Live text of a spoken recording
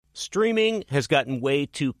Streaming has gotten way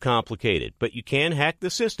too complicated, but you can hack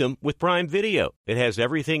the system with Prime Video. It has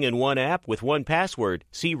everything in one app with one password.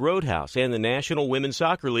 See Roadhouse and the National Women's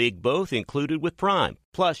Soccer League both included with Prime.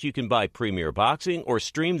 Plus, you can buy Premier Boxing or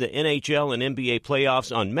stream the NHL and NBA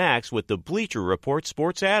playoffs on Max with the Bleacher Report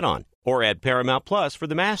Sports add-on. Or add Paramount Plus for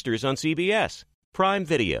the Masters on CBS. Prime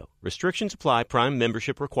Video. Restrictions apply. Prime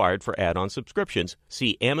membership required for add-on subscriptions.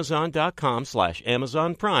 See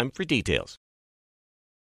Amazon.com/Amazon Prime for details.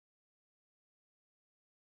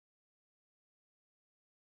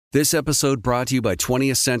 This episode brought to you by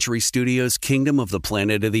 20th Century Studios' Kingdom of the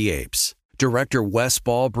Planet of the Apes. Director Wes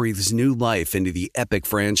Ball breathes new life into the epic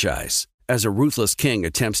franchise. As a ruthless king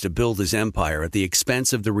attempts to build his empire at the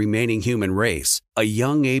expense of the remaining human race, a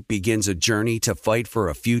young ape begins a journey to fight for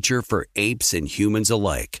a future for apes and humans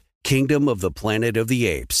alike. Kingdom of the Planet of the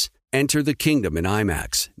Apes. Enter the kingdom in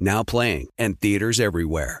IMAX, now playing, and theaters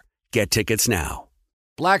everywhere. Get tickets now.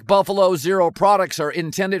 Black Buffalo Zero products are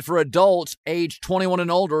intended for adults age 21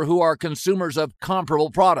 and older who are consumers of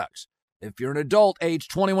comparable products. If you're an adult age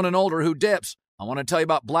 21 and older who dips, I want to tell you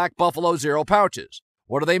about Black Buffalo Zero pouches.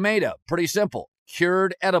 What are they made of? Pretty simple.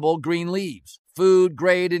 Cured edible green leaves,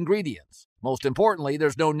 food-grade ingredients. Most importantly,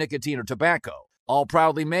 there's no nicotine or tobacco. All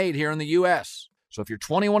proudly made here in the U.S. So if you're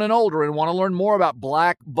 21 and older and want to learn more about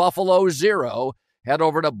Black Buffalo Zero, head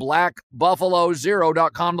over to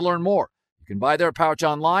blackbuffalozero.com to learn more. You can buy their pouch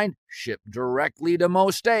online, shipped directly to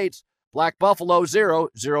most states. Black Buffalo Zero,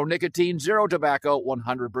 zero nicotine, zero tobacco,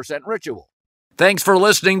 100% ritual. Thanks for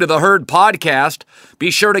listening to the Herd Podcast.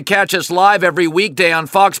 Be sure to catch us live every weekday on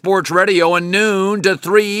Fox Sports Radio at noon to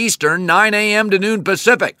 3 Eastern, 9 a.m. to noon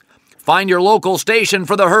Pacific. Find your local station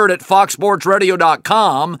for the Herd at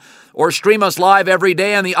foxsportsradio.com or stream us live every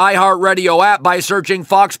day on the iHeartRadio app by searching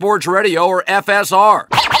Fox Sports Radio or FSR.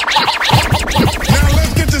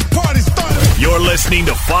 You're listening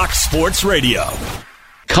to Fox Sports Radio.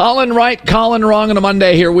 Colin right, Colin wrong on a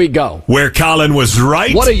Monday. Here we go. Where Colin was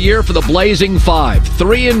right. What a year for the Blazing Five.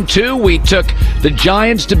 3-2. We took the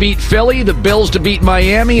Giants to beat Philly, the Bills to beat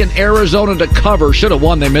Miami, and Arizona to cover. Should have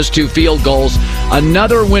won. They missed 2 field goals.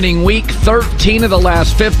 Another winning week. 13 of the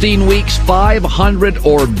last 15 weeks, 500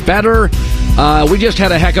 or better. We just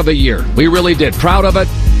had a heck of a year. We really did. Proud of it.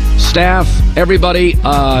 Staff, everybody,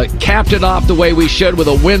 capped it off the way we should with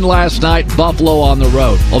a win last night. Buffalo on the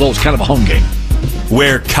road, although it was kind of a home game.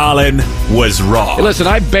 Where Colin was wrong. Hey, listen,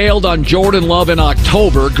 I bailed on Jordan Love in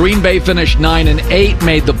October. Green Bay finished 9-8,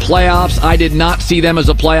 made the playoffs. I did not see them as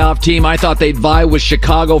a playoff team. I thought they'd vie with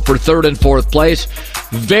Chicago for 3rd and 4th place.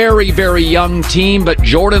 Very, very young team, but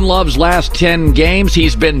Jordan Love's last 10 games,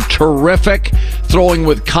 he's been terrific, throwing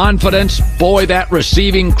with confidence. Boy, that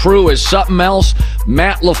receiving crew is something else.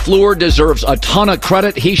 Matt LaFleur deserves a ton of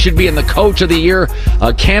credit. He should be in the Coach of the Year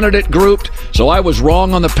candidate group. So I was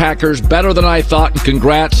wrong on the Packers, better than I thought, and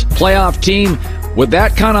congrats. Playoff team, with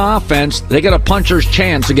that kind of offense, they got a puncher's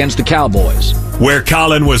chance against the Cowboys. Where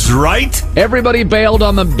Colin was right. Everybody bailed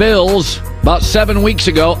on the Bills about 7 weeks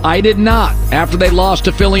ago. I did not. After they lost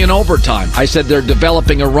to Philly in overtime, I said they're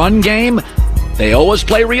developing a run game. They always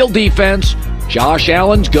play real defense. Josh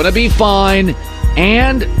Allen's going to be fine.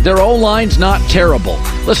 And their O-line's not terrible.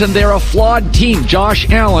 Listen, they're a flawed team. Josh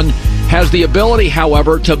Allen has the ability,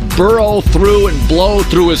 however, to burrow through and blow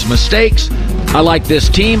through his mistakes. I like this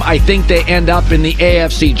team. I think they end up in the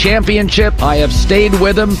AFC Championship. I have stayed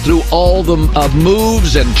with them through all the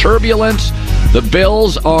moves and turbulence. The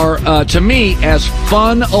Bills are, to me, as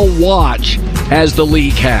fun a watch as the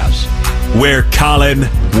league has. Where Colin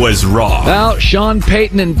was wrong. Well, Sean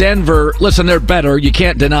Payton in Denver, listen, they're better. You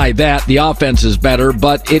can't deny that. The offense is better,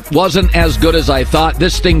 but it wasn't as good as I thought.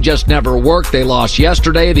 This thing just never worked. They lost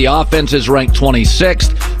yesterday. The offense is ranked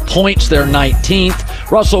 26th. Points, they're 19th.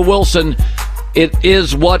 Russell Wilson, it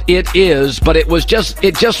is what it is, but it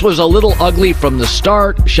just was a little ugly from the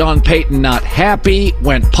start. Sean Payton not happy,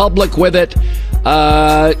 went public with it.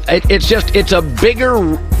 It's a bigger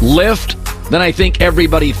lift than I think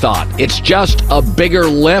everybody thought. It's just a bigger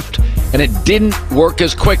lift, and it didn't work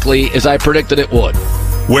as quickly as I predicted it would.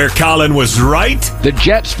 Where Colin was right. The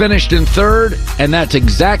Jets finished in 3rd, and that's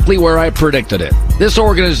exactly where I predicted it. This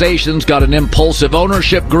organization's got an impulsive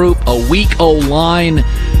ownership group, a weak O-line.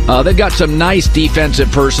 They've got some nice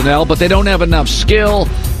defensive personnel, but they don't have enough skill.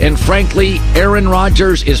 And frankly, Aaron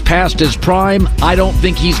Rodgers is past his prime. I don't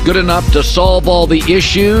think he's good enough to solve all the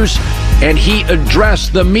issues. And he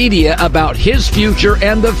addressed the media about his future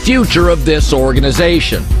and the future of this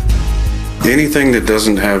organization. Anything that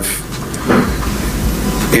doesn't have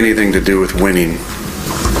anything to do with winning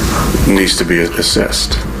needs to be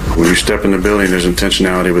assessed. When you step in the building, there's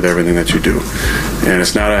intentionality with everything that you do. And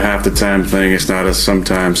it's not a half the time thing, it's not a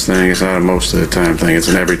sometimes thing, it's not a most of the time thing, it's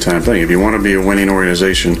an every time thing. If you want to be a winning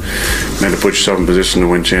organization and to put yourself in position to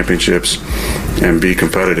win championships and be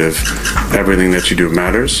competitive, everything that you do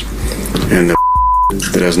matters. And the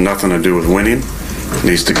that has nothing to do with winning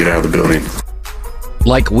needs to get out of the building.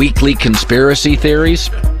 Like weekly conspiracy theories?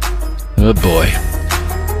 Oh boy.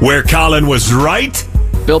 Where Colin was right?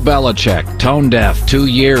 Bill Belichick, tone deaf, 2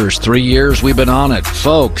 years, 3 years, we've been on it.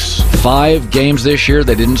 Folks, 5 games this year,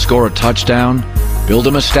 they didn't score a touchdown. Build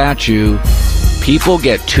him a statue. People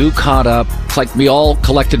get too caught up. It's like we all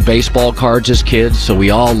collected baseball cards as kids, so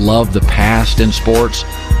we all love the past in sports.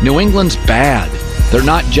 New England's bad. They're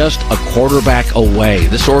not just a quarterback away.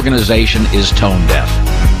 This organization is tone deaf.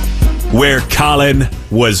 Where Colin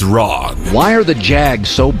was wrong. Why are the Jags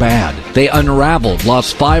so bad? They unraveled,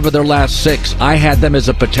 lost 5 of their last 6. I had them as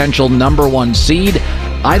a potential number 1 seed.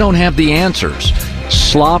 I don't have the answers.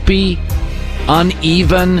 Sloppy,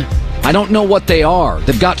 uneven. I don't know what they are.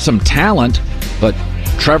 They've got some talent, but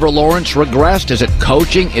Trevor Lawrence regressed. Is it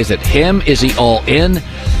coaching? Is it him? Is he all in?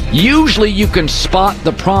 Usually you can spot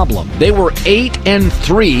the problem. They were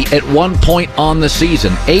 8-3 at one point on the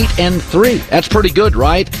season. 8-3. That's pretty good,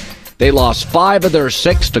 right? They lost 5 of their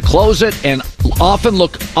 6 to close it and often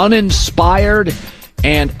look uninspired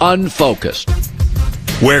and unfocused.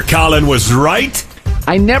 Where Colin was right?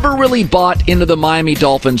 I never really bought into the Miami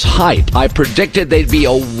Dolphins hype. I predicted they'd be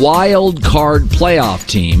a wild card playoff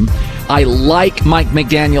team. I like Mike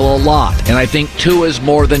McDaniel a lot, and I think Tua is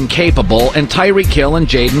more than capable, and Tyreek Hill and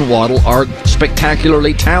Jaden Waddle are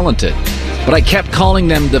spectacularly talented. But I kept calling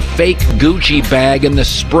them the fake Gucci bag and the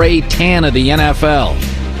spray tan of the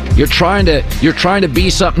NFL. You're trying to be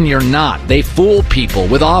something you're not. They fool people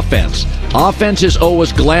with offense. Offense is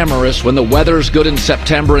always glamorous when the weather's good in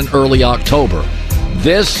September and early October.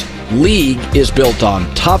 This league is built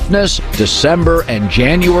on toughness, December and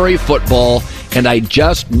January football, and I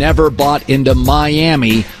just never bought into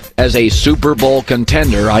Miami as a Super Bowl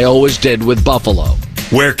contender. I always did with Buffalo.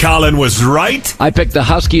 Where Colin was right? I picked the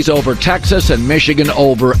Huskies over Texas and Michigan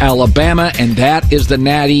over Alabama, and that is the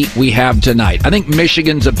natty we have tonight. I think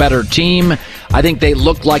Michigan's a better team. I think they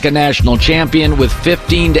look like a national champion with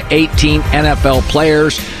 15 to 18 NFL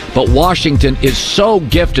players, but Washington is so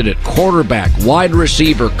gifted at quarterback, wide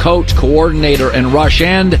receiver, coach, coordinator, and rush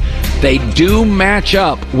end. They do match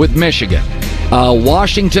up with Michigan.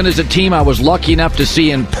 Washington is a team I was lucky enough to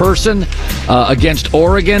see in person against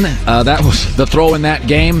Oregon. That was the throw in that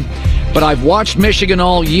game. But I've watched Michigan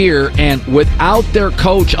all year, and without their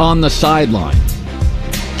coach on the sideline,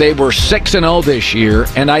 they were 6-0 this year.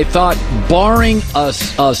 And I thought, barring a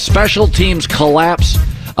special teams collapse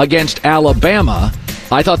against Alabama,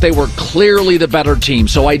 I thought they were clearly the better team.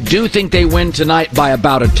 So I do think they win tonight by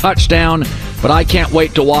about a touchdown, but I can't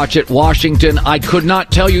wait to watch it. Washington, I could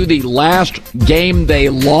not tell you the last game they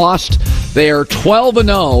lost. They are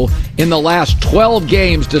 12-0 in the last 12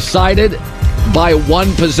 games decided by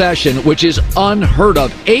one possession, which is unheard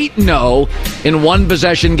of. 8-0 in one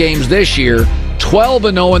possession games this year.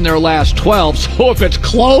 12-0 in their last 12. So if it's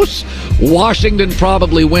close, Washington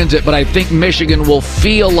probably wins it, but I think Michigan will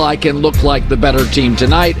feel like and look like the better team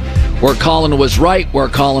tonight. Where Colin was right, where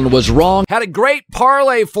Colin was wrong. Had a great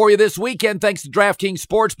parlay for you this weekend thanks to DraftKings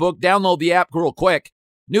Sportsbook. Download the app real quick.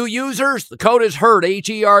 New users, the code is HERD,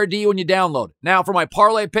 H-E-R-D, when you download it. Now for my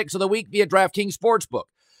parlay picks of the week via DraftKings Sportsbook.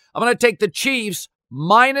 I'm going to take the Chiefs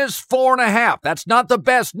minus 4.5. That's not the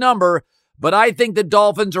best number, but I think the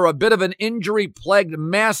Dolphins are a bit of an injury-plagued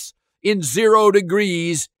mess in 0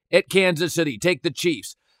 degrees at Kansas City. Take the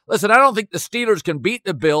Chiefs. Listen, I don't think the Steelers can beat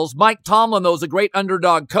the Bills. Mike Tomlin, though, is a great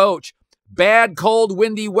underdog coach. Bad, cold,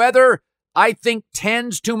 windy weather. I think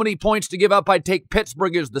 10's too many points to give up. I'd take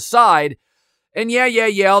Pittsburgh as the side. And yeah,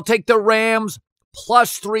 I'll take the Rams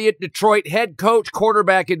 +3 at Detroit. Head coach,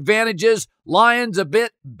 quarterback advantages. Lions a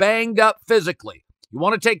bit banged up physically. You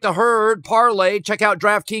want to take the herd parlay, check out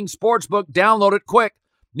DraftKings Sportsbook. Download it quick.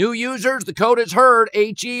 New users, the code is HERD,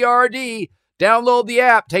 H-E-R-D. Download the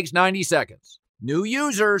app. Takes 90 seconds. New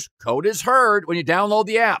users, code is HERD when you download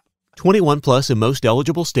the app. 21 plus in most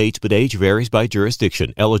eligible states, but age varies by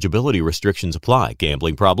jurisdiction. Eligibility restrictions apply.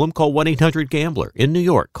 Gambling problem? Call 1-800-GAMBLER. In New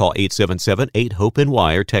York, call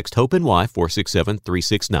 877-8-HOPE-NY or text HOPE-NY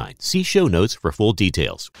 467-369. See show notes for full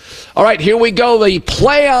details. All right, here we go. The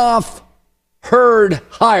playoff herd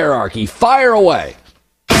hierarchy. Fire away.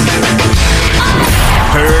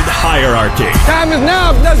 Herd hierarchy. Time is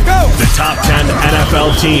now. Let's go. The top 10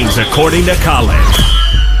 NFL teams according to Colin.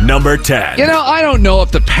 Number 10. You know, I don't know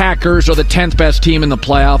if the Packers are the 10th best team in the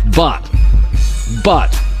playoff,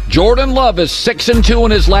 but Jordan Love is 6-2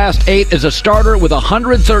 in his last 8 as a starter with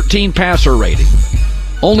 113 passer rating.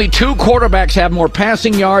 Only 2 quarterbacks have more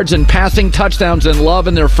passing yards and passing touchdowns than Love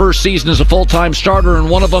in their first season as a full-time starter, and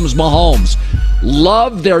one of them is Mahomes.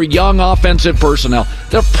 Love their young offensive personnel.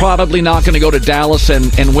 They're probably not going to go to Dallas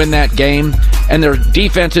and win that game, and their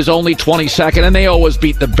defense is only 22nd, and they always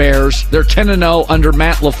beat the Bears. They're 10-0 under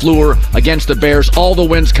Matt LaFleur against the Bears, all the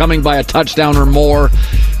wins coming by a touchdown or more.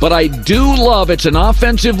 But I do love, it's an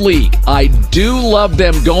offensive league, I do love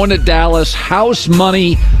them going to Dallas, house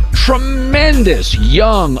money, tremendous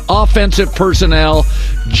young offensive personnel.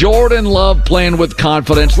 Jordan Love playing with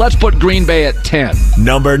confidence. Let's put Green Bay at 10.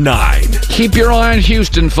 Number 9. Keep your eye on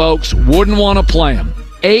Houston, folks. Wouldn't want to play them.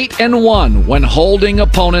 8-1 when holding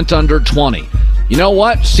opponents under 20. You know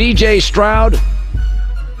what? C.J. Stroud,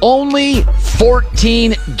 only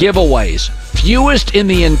 14 giveaways. Fewest in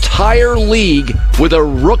the entire league with a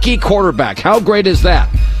rookie quarterback. How great is that?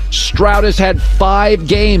 Stroud has had 5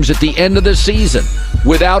 games at the end of the season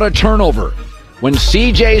without a turnover. When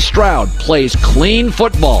C.J. Stroud plays clean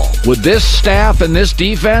football with this staff and this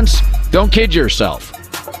defense, don't kid yourself.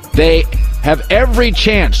 They have every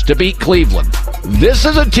chance to beat Cleveland. This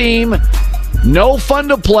is a team, no fun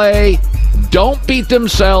to play. Don't beat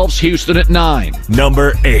themselves. Houston at 9.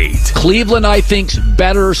 Number 8. Cleveland, I think's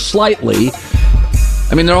better slightly.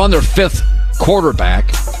 I mean, they're on their 5th quarterback.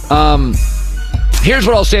 Here's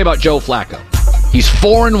what I'll say about Joe Flacco. He's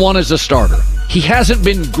 4-1 as a starter. He hasn't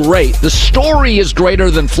been great. The story is greater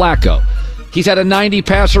than Flacco. He's had a 90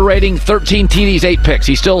 passer rating, 13 TDs, 8 picks.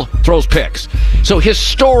 He still throws picks. So his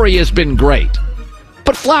story has been great.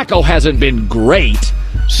 But Flacco hasn't been great.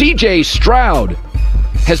 C.J. Stroud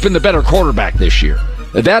has been the better quarterback this year.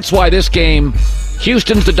 That's why this game,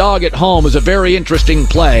 Houston's the dog at home, is a very interesting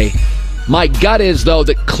play. My gut is, though,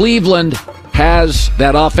 that Cleveland has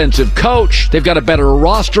that offensive coach. They've got a better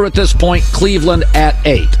roster at this point. Cleveland at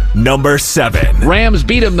 8. Number 7. Rams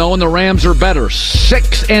beat them, though, and the Rams are better.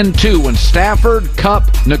 6-2 when Stafford, Kupp,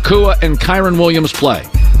 Nakua, and Kyren Williams play.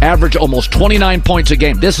 Average almost 29 points a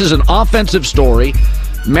game. This is an offensive story.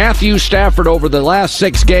 Matthew Stafford over the last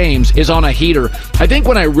 6 games is on a heater. I think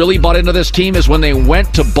when I really bought into this team is when they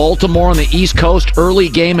went to Baltimore on the East Coast early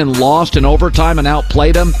game and lost in overtime and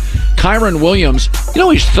outplayed them. Kyren Williams, you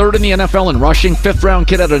know he's 3rd in the NFL in rushing, 5th-round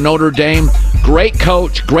kid out of Notre Dame. Great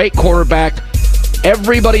coach, great quarterback.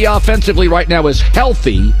 Everybody offensively right now is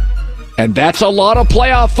healthy, and that's a lot of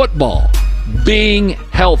playoff football, being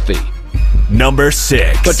healthy. Number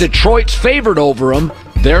 6. But Detroit's favored over them.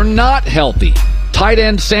 They're not healthy. Tight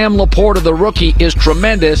end Sam Laporta, the rookie, is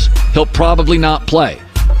tremendous. He'll probably not play.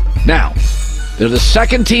 Now, they're the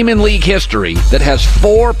 2nd team in league history that has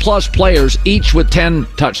 4+ players, each with 10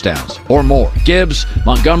 touchdowns or more. Gibbs,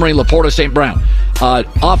 Montgomery, Laporta, St. Brown.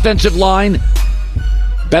 Offensive line,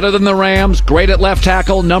 better than the Rams. Great at left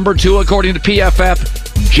tackle. Number 2, according to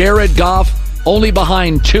PFF. Jared Goff, only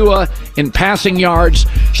behind Tua in passing yards.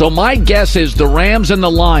 So my guess is the Rams and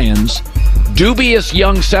the Lions, dubious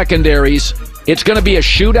young secondaries. It's going to be a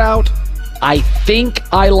shootout. I think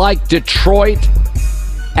I like Detroit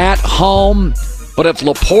at home, but if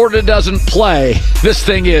Laporta doesn't play, this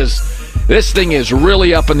thing is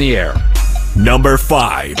really up in the air. Number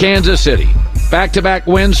 5. Kansas City. Back-to-back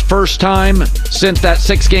wins, first time since that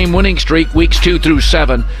 6-game winning streak, weeks 2 through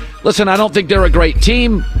 7. Listen, I don't think they're a great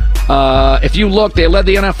team. If you look, they led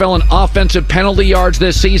the NFL in offensive penalty yards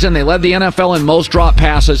this season. They led the NFL in most drop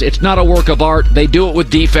passes. It's not a work of art. They do it with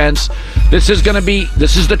defense. This is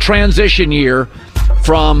the transition year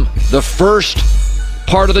from the first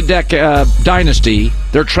part of the dynasty.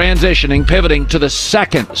 They're transitioning, pivoting to the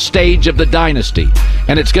 2nd stage of the dynasty.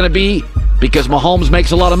 And it's going to be, because Mahomes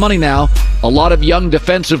makes a lot of money now, a lot of young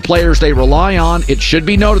defensive players they rely on. It should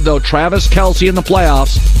be noted, though, Travis Kelce in the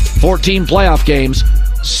playoffs, 14 playoff games,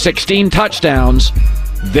 16 touchdowns.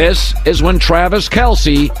 This is when Travis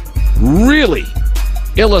Kelce really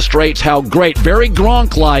illustrates how great, very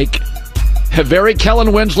Gronk-like, very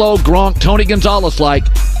Kellen Winslow, Gronk, Tony Gonzalez-like,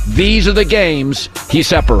 these are the games he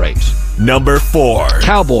separates. Number 4.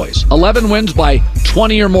 Cowboys, 11 wins by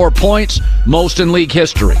 20 or more points, most in league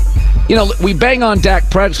history. You know, we bang on Dak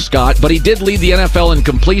Prescott, but he did lead the NFL in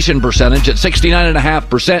completion percentage at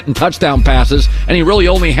 69.5% in touchdown passes, and he really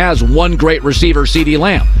only has one great receiver, CeeDee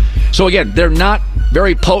Lamb. So again, they're not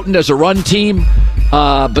very potent as a run team,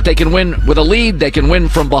 but they can win with a lead. They can win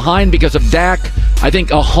from behind because of Dak. I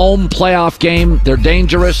think a home playoff game, they're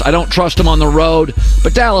dangerous. I don't trust them on the road,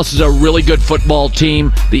 but Dallas is a really good football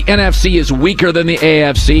team. The NFC is weaker than the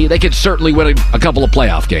AFC. They could certainly win a couple of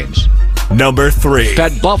playoff games. Number 3.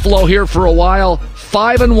 Had Buffalo here for a while.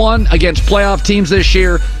 5-1 against playoff teams this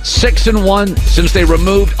year, 6-1 since they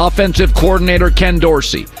removed offensive coordinator Ken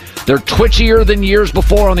Dorsey. They're twitchier than years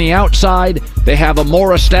before on the outside. They have a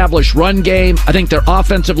more established run game. I think their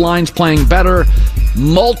offensive line's playing better.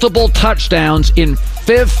 Multiple touchdowns in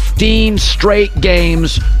 15 straight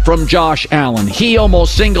games from Josh Allen. He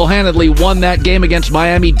almost single-handedly won that game against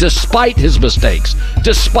Miami despite his mistakes,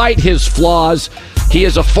 despite his flaws. He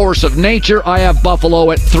is a force of nature. I have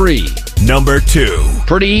Buffalo at 3. Number 2.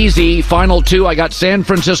 Pretty easy. Final 2, I got San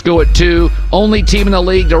Francisco at 2. Only team in the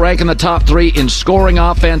league to rank in the top 3 in scoring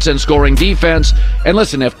offense and scoring defense. And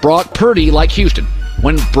listen, if Brock Purdy, like Houston,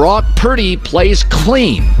 when Brock Purdy plays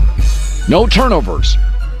clean, no turnovers,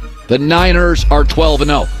 the Niners are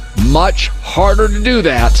 12-0. Much harder to do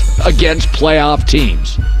that against playoff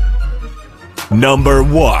teams. Number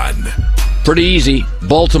 1. Pretty easy.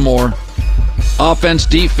 Baltimore. Offense,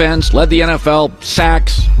 defense, led the NFL,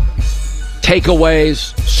 sacks,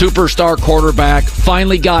 takeaways, superstar quarterback,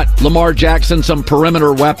 finally got Lamar Jackson some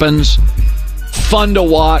perimeter weapons. Fun to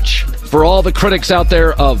watch. For all the critics out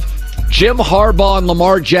there of Jim Harbaugh and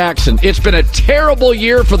Lamar Jackson, it's been a terrible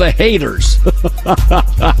year for the haters.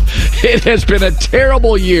 It has been a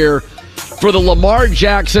terrible year for the Lamar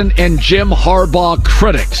Jackson and Jim Harbaugh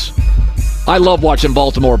critics. I love watching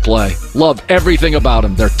Baltimore play. Love everything about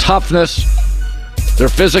them. Their toughness, they're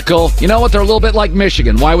physical. You know what? They're a little bit like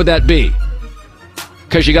Michigan. Why would that be?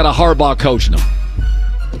 Because you got a Harbaugh coaching them.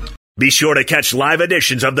 Be sure to catch live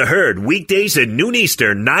editions of The Herd weekdays at noon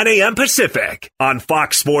Eastern, 9 a.m. Pacific on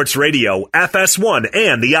Fox Sports Radio, FS1,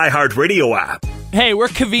 and the iHeartRadio app. Hey, we're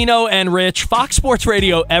Covino and Rich, Fox Sports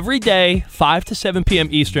Radio every day, 5 to 7 p.m.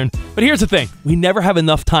 Eastern. But here's the thing. We never have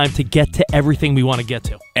enough time to get to everything we want to get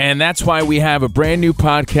to. And that's why we have a brand new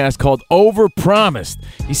podcast called Overpromised.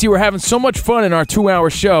 You see, we're having so much fun in our 2-hour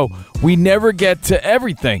show, we never get to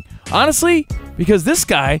everything. Honestly, because this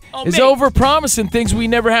guy is overpromising things we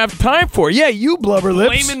never have time for. Yeah, you blubber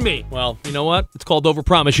lips. Blaming me. Well, you know what? It's called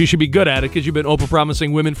overpromise. You should be good at it because you've been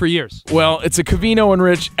overpromising women for years. Well, it's a Covino and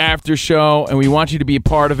Rich after show, and we want you to be a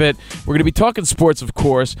part of it. We're going to be talking sports, of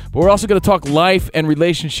course, but we're also going to talk life and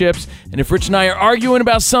relationships. And if Rich and I are arguing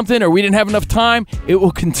about something or we didn't have enough time, it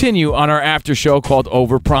will continue on our after show called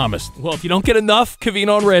Overpromised. Well, if you don't get enough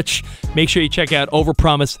Covino and Rich, make sure you check out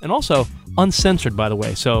Overpromise and also uncensored, by the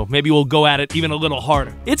way, so maybe we'll go at it even a little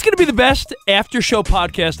harder. It's going to be the best after-show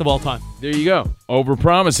podcast of all time. There you go.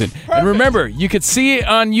 Overpromising. Perfect. And remember, you could see it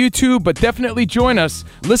on YouTube, but definitely join us.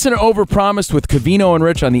 Listen to Overpromised with Covino and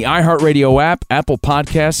Rich on the iHeartRadio app, Apple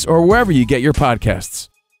Podcasts, or wherever you get your podcasts.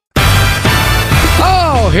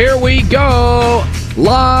 Oh, here we go.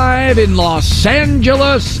 Live in Los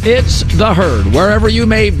Angeles, it's The Herd. Wherever you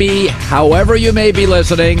may be, however you may be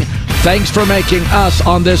listening, thanks for making us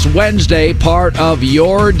on this Wednesday part of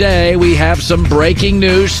your day. We have some breaking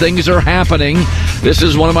news. Things are happening. This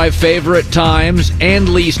is one of my favorite times and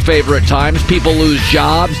least favorite times. People lose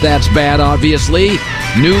jobs. That's bad, obviously.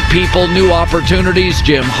 New people, new opportunities.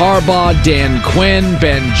 Jim Harbaugh, Dan Quinn,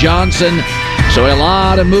 Ben Johnson. So a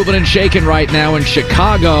lot of moving and shaking right now in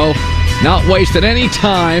Chicago. Not wasting any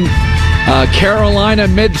time. Carolina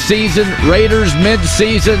midseason, Raiders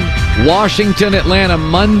midseason, Washington, Atlanta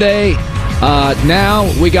Monday.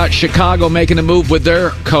 Now we got Chicago making a move with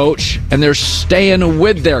their coach, and they're staying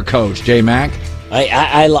with their coach, J-Mac.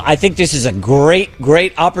 I think this is a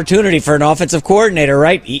great opportunity for an offensive coordinator,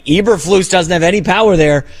 right? Eberflus doesn't have any power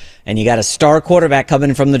there, and you got a star quarterback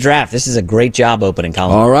coming from the draft. This is a great job opening,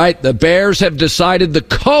 Colin. All right, the Bears have decided the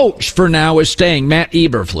coach for now is staying, Matt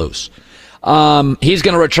Eberflus. He's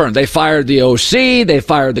going to return. They fired the OC. They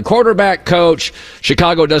fired the quarterback coach.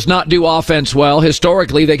 Chicago does not do offense well.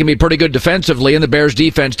 Historically, they can be pretty good defensively, and the Bears'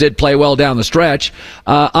 defense did play well down the stretch.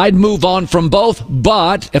 I'd move on from both,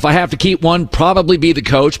 but if I have to keep one, probably be the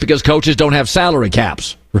coach because coaches don't have salary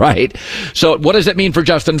caps, right? So what does it mean for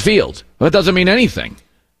Justin Fields? Well, it doesn't mean anything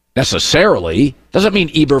necessarily. Doesn't mean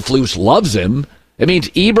Eberflus loves him. It means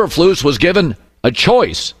Eberflus was given a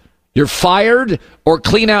choice. You're fired or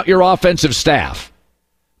clean out your offensive staff.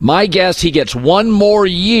 My guess, he gets one more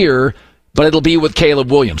year, but it'll be with Caleb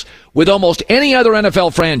Williams. With almost any other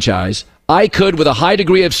NFL franchise, I could, with a high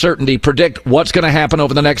degree of certainty, predict what's going to happen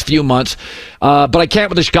over the next few months, but I can't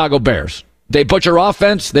with the Chicago Bears. They butcher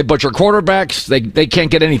offense. They butcher quarterbacks. They can't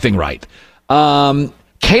get anything right.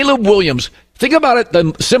 Caleb Williams, think about it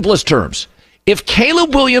in the simplest terms. If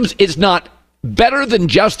Caleb Williams is not better than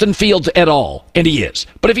Justin Fields at all, and he is,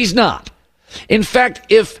 but if he's not, in fact,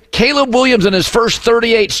 if Caleb Williams in his first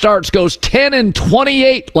 38 starts goes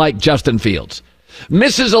 10-28 like Justin Fields,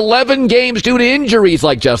 misses 11 games due to injuries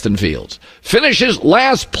like Justin Fields, finishes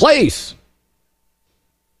last place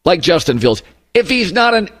like Justin Fields, if he's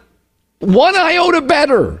not an one iota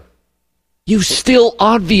better, you still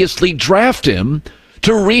obviously draft him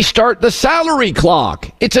to restart the salary clock.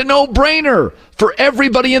 It's a no-brainer for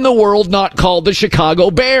everybody in the world not called the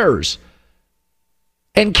Chicago Bears.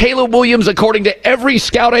 And Caleb Williams, according to every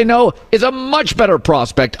scout I know, is a much better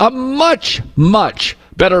prospect, a much, much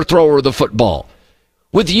better thrower of the football.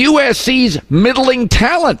 With USC's middling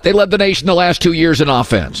talent, they led the nation the last 2 years in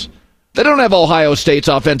offense. They don't have Ohio State's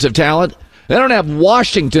offensive talent. They don't have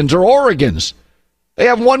Washington's or Oregon's. They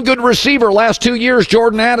have one good receiver last 2 years,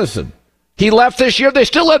 Jordan Addison. He left this year. They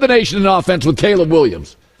still led the nation in offense with Caleb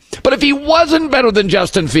Williams. But if he wasn't better than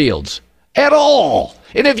Justin Fields at all,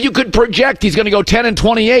 and if you could project he's going to go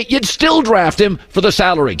 10-28, you'd still draft him for the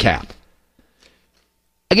salary cap.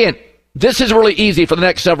 Again, this is really easy for the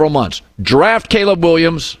next several months. Draft Caleb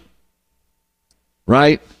Williams,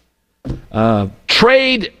 right?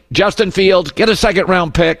 Trade Justin Fields, get a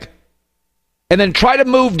second-round pick, and then try to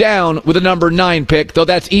move down with a number 9 pick, though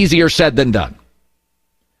that's easier said than done.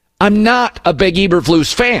 I'm not a big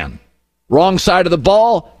Eberflus fan. Wrong side of the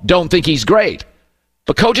ball, don't think he's great.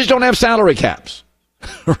 But coaches don't have salary caps,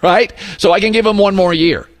 right? So I can give him one more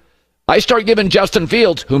year. I start giving Justin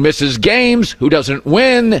Fields, who misses games, who doesn't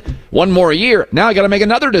win, one more year. Now I got to make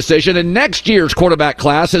another decision, and next year's quarterback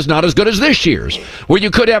class is not as good as this year's, where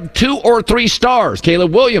you could have 2 or 3 stars.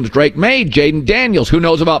 Caleb Williams, Drake May, Jaden Daniels. Who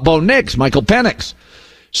knows about Bo Nix, Michael Penix?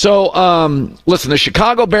 So, listen, the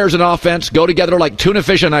Chicago Bears and offense go together like tuna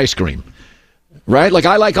fish and ice cream, right? Like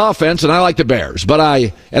I like offense and I like the Bears, but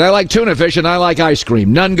I like tuna fish and I like ice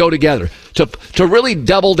cream. None go together. To really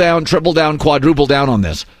double down, triple down, quadruple down on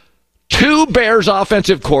this, 2 Bears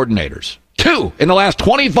offensive coordinators, 2 in the last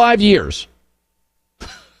 25 years,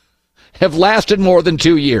 have lasted more than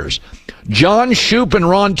 2 years. John Shoup and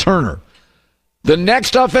Ron Turner. The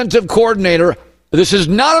next offensive coordinator, this is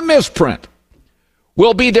not a misprint,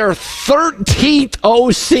 will be their 13th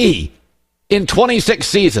OC in 26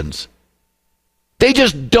 seasons. They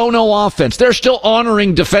just don't know offense. They're still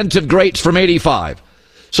honoring defensive greats from 85.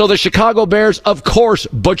 So the Chicago Bears, of course,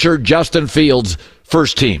 butchered Justin Fields'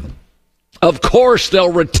 first team. Of course,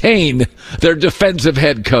 they'll retain their defensive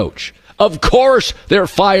head coach. Of course, they're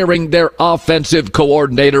firing their offensive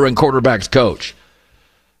coordinator and quarterbacks coach.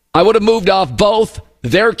 I would have moved off both.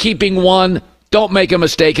 They're keeping one. Don't make a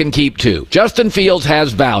mistake and keep 2. Justin Fields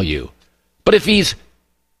has value. But if he's,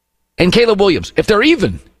 and Caleb Williams, if they're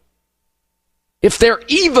even,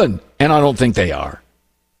 and I don't think they are,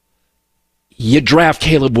 you draft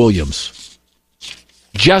Caleb Williams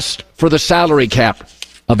just for the salary cap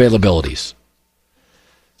availabilities.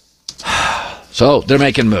 So they're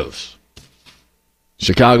making moves.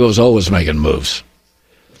 Chicago's always making moves.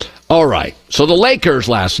 All right. So the Lakers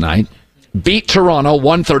last night beat Toronto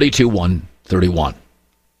 132-131.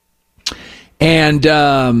 And,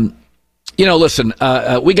 listen,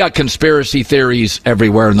 we got conspiracy theories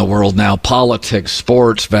everywhere in the world now. Politics,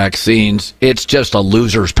 sports, vaccines. It's just a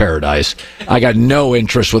loser's paradise. I got no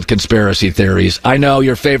interest with conspiracy theories. I know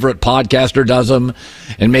your favorite podcaster does them,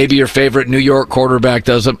 and maybe your favorite New York quarterback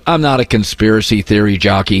does them. I'm not a conspiracy theory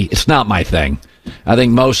jockey. It's not my thing. I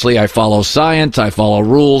think mostly I follow science, I follow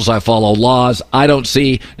rules, I follow laws. I don't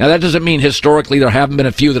see. Now, that doesn't mean historically there haven't been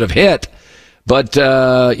a few that have hit. But,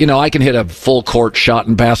 I can hit a full court shot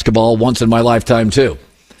in basketball once in my lifetime, too.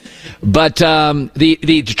 But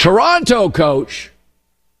the Toronto coach,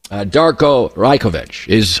 Darko Rajovic,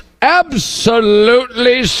 is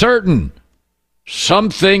absolutely certain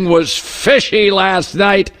something was fishy last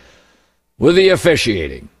night with the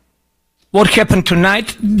officiating. What happened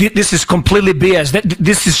tonight, this is completely BS.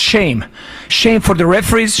 This is shame. Shame for the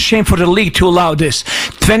referees, shame for the league to allow this.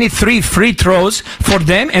 23 free throws for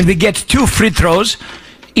them, and we get 2 free throws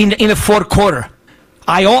in the fourth quarter.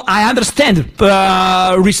 I understand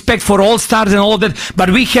respect for all stars and all that, but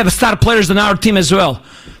we have star players on our team as well.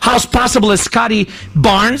 How's possible that Scotty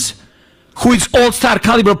Barnes, who is all-star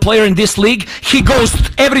caliber player in this league, he goes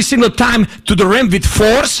every single time to the rim with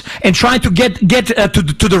force and trying to get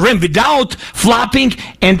to the rim without flopping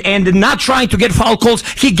and not trying to get foul calls.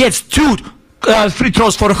 He gets 2 free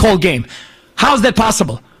throws for the whole game. How's that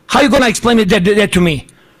possible? How are you going to explain that to me?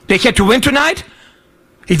 They had to win tonight?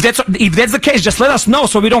 If that's the case, just let us know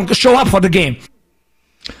so we don't show up for the game.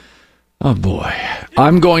 Oh, boy.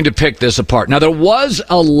 I'm going to pick this apart. Now, there was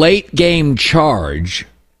a late game charge.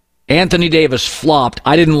 Anthony Davis flopped.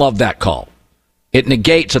 I didn't love that call. It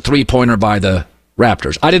negates a 3-pointer by the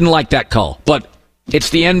Raptors. I didn't like that call, but it's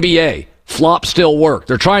the NBA. Flops still work.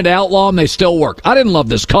 They're trying to outlaw them. They still work. I didn't love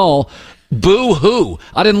this call. Boo-hoo.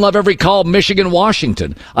 I didn't love every call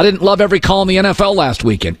Michigan-Washington. I didn't love every call in the NFL last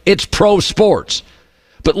weekend. It's pro sports.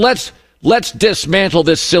 But let's let's dismantle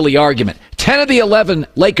this silly argument. 10 of the 11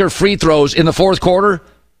 Laker free throws in the fourth quarter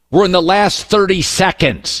were in the last 30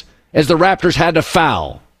 seconds as the Raptors had to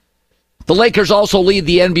foul. The Lakers also lead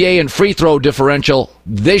the NBA in free throw differential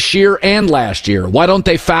this year and last year. Why don't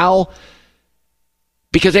they foul?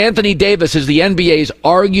 Because Anthony Davis is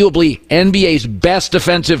arguably NBA's best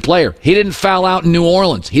defensive player. He didn't foul out in New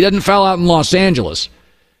Orleans. He didn't foul out in Los Angeles.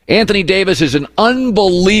 Anthony Davis is an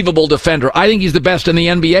unbelievable defender. I think he's the best in the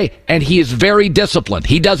NBA, and he is very disciplined.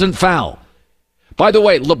 He doesn't foul. By the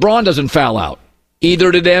way, LeBron doesn't foul out.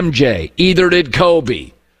 Either did MJ. Either did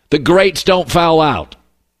Kobe. The greats don't foul out.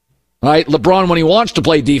 Right? LeBron, when he wants to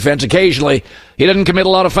play defense occasionally, he doesn't commit a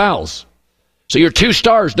lot of fouls. So your two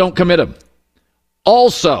stars don't commit them.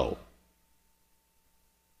 Also,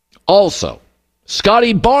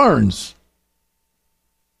 Scotty Barnes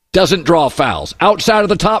doesn't draw fouls outside of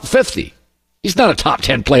the top 50. He's not a top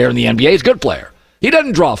 10 player in the NBA. He's a good player. He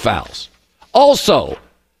doesn't draw fouls. Also,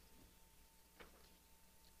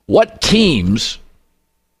 what teams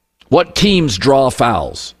draw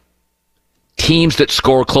fouls? Teams that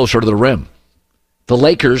score closer to the rim. The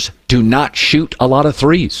Lakers do not shoot a lot of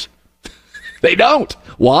threes. They don't.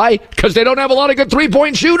 Why? Because they don't have a lot of good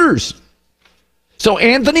three-point shooters. So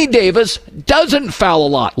Anthony Davis doesn't foul a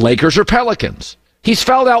lot, Lakers or Pelicans. He's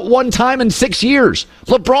fouled out one time in 6 years.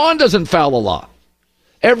 LeBron doesn't foul a lot.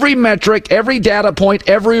 Every metric, every data point,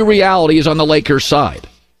 every reality is on the Lakers' side.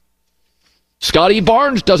 Scotty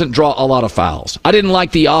Barnes doesn't draw a lot of fouls. I didn't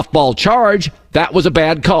like the off-ball charge. That was a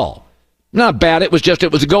bad call. Not bad. It was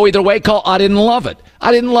a go-either-way call. I didn't love it.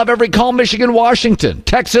 I didn't love every call. Michigan-Washington,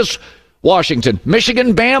 Texas-Washington,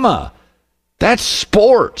 Michigan-Bama. That's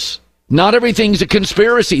sports. Not everything's a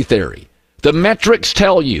conspiracy theory. The metrics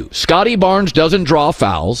tell you Scotty Barnes doesn't draw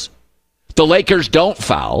fouls. The Lakers don't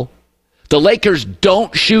foul. The Lakers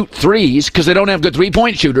don't shoot threes because they don't have good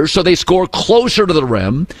three-point shooters, so they score closer to the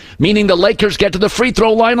rim, meaning the Lakers get to the free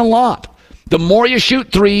throw line a lot. The more you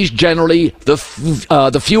shoot threes, generally,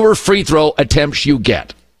 the fewer free throw attempts you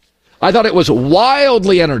get. I thought it was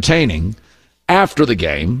wildly entertaining after the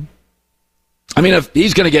game. I mean, if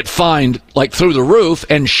he's going to get fined like through the roof,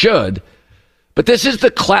 and should, but this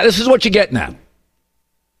is what you get now.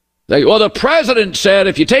 Well, the president said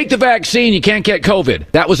if you take the vaccine, you can't get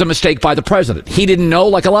COVID. That was a mistake by the president. He didn't know,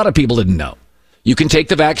 like a lot of people didn't know. You can take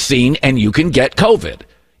the vaccine and you can get COVID.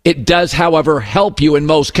 It does, however, help you in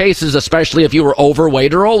most cases, especially if you were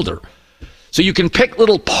overweight or older. So you can pick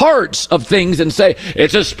little parts of things and say,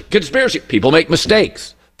 it's a conspiracy. People make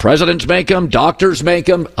mistakes. Presidents make them, doctors make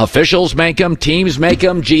them, officials make them, teams make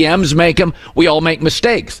them, GMs make them. We all make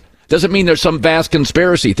mistakes. Doesn't mean there's some vast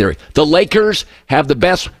conspiracy theory. The Lakers have the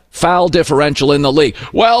best foul differential in the league.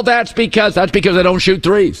 Well, that's because they don't shoot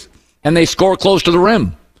threes. And they score close to the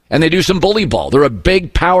rim. And they do some bully ball. They're a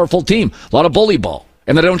big, powerful team. A lot of bully ball.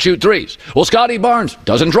 And they don't shoot threes. Well, Scotty Barnes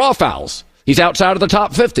doesn't draw fouls. He's outside of the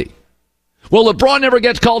top 50. Well, LeBron never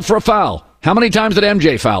gets called for a foul. How many times did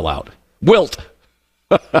MJ foul out? Wilt.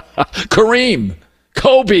 Kareem.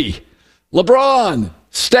 Kobe. LeBron.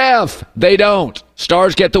 Steph. They don't.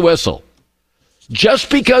 Stars get the whistle. Just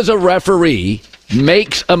because a referee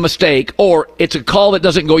makes a mistake or it's a call that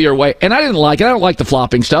doesn't go your way, and I didn't like it. I don't like the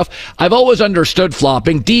flopping stuff. I've always understood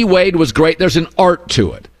flopping. D. Wade was great. There's an art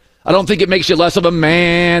to it. I don't think it makes you less of a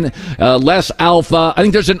man, less alpha. I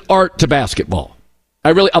think there's an art to basketball.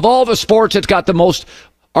 Of all the sports, it's got the most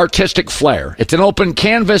artistic flair. It's an open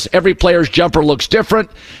canvas. Every player's jumper looks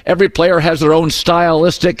different. Every player has their own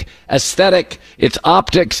stylistic, aesthetic, its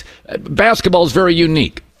optics. Basketball is very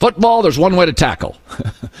unique. Football, there's one way to tackle.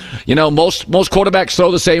 Most quarterbacks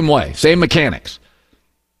throw the same way, same mechanics.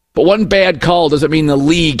 But one bad call doesn't mean the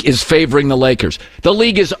league is favoring the Lakers. The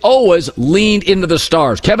league has always leaned into the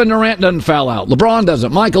stars. Kevin Durant doesn't foul out. LeBron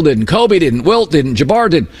doesn't. Michael didn't. Kobe didn't. Wilt didn't. Jabbar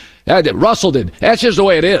didn't. Russell didn't. That's just the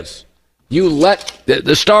way it is. You let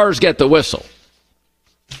the stars get the whistle.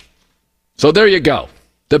 So there you go.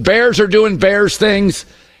 The Bears are doing Bears things,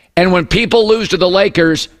 and when people lose to the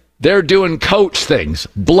Lakers, they're doing coach things,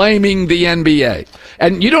 blaming the NBA.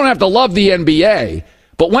 And you don't have to love the NBA,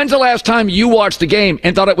 but when's the last time you watched a game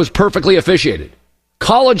and thought it was perfectly officiated?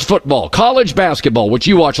 College football, college basketball, which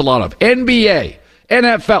you watch a lot of, NBA,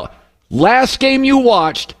 NFL. Last game you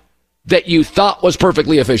watched that you thought was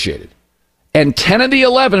perfectly officiated. And 10 of the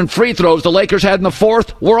 11 free throws the Lakers had in the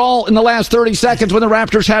fourth were all in the last 30 seconds when the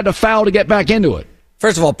Raptors had to foul to get back into it.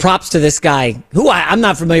 First of all, props to this guy, who I'm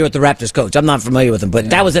not familiar with the Raptors coach. I'm not familiar with him, but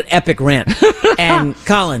that was an epic rant. And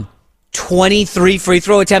Colin, 23 free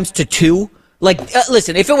throw attempts to 2.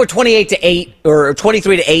 Listen, if it were 28-8 or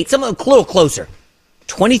 23-8, something a little closer.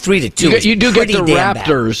 23-2. You do get the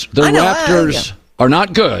Raptors. The Raptors are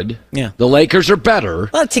not good. Yeah. The Lakers are better.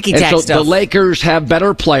 Well, ticky-tack and so stuff. the Lakers have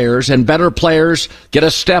better players, and better players get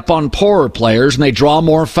a step on poorer players, and they draw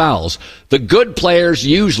more fouls. The good players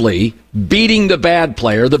usually beating the bad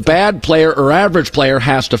player. The bad player or average player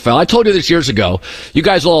has to foul. I told you this years ago. You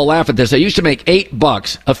guys will all laugh at this. I used to make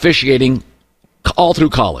 $8 officiating all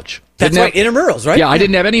through college. That's right, intramurals, right? Yeah, I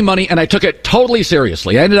didn't have any money, and I took it totally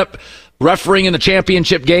seriously. I ended up refereeing in the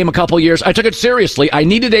championship game a couple years. I took it seriously. I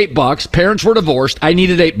needed $8. Parents were divorced. I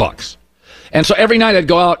needed $8. And so every night I'd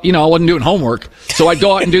go out, I wasn't doing homework, so I'd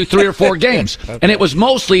go out and do 3 or 4 games. Okay. And it was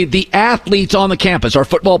mostly the athletes on the campus, our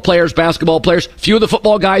football players, basketball players. A few of the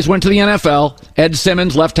football guys went to the NFL. Ed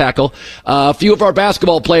Simmons, left tackle. A few of our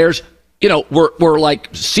basketball players, were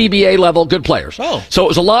like CBA level good players. Oh. So it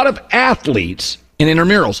was a lot of athletes in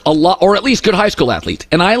intramurals, or at least good high school athletes.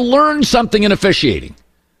 And I learned something in officiating.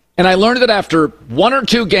 And I learned it after 1 or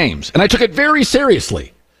 2 games, and I took it very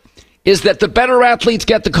seriously, is that the better athletes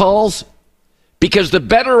get the calls because the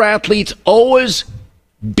better athletes always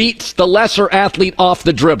beats the lesser athlete off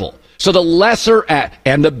the dribble. So the lesser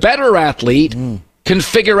and the better athlete can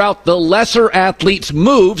figure out the lesser athlete's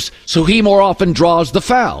moves, so he more often draws the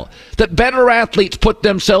foul. The better athletes put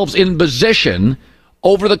themselves in position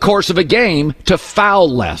over the course of a game to foul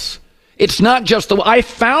less. It's not just I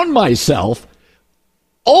found myself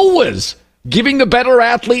always giving the better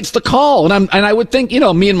athletes the call. And I would think,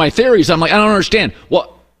 me and my theories, I'm like, I don't understand.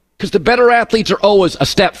 Well, because the better athletes are always a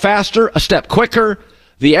step faster, a step quicker.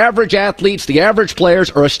 The average athletes, the average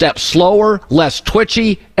players are a step slower, less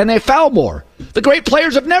twitchy, and they foul more. The great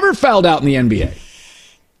players have never fouled out in the NBA.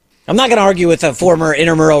 I'm not going to argue with a former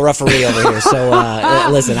intramural referee over here. So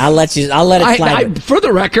listen, I'll let it slide. For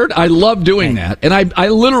the record, I love doing that. And I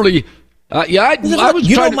literally... I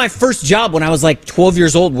was. My first job when I was like 12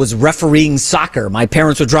 years old was refereeing soccer. My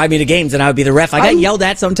parents would drive me to games, and I would be the ref. I got yelled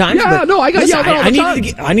at sometimes. Yeah, but no, I got yelled at all the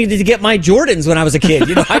time. I needed to get my Jordans when I was a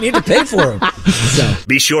kid. I needed to pay for them. So.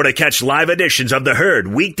 Be sure to catch live editions of The Herd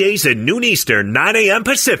weekdays at noon Eastern, 9 a.m.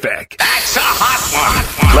 Pacific. That's a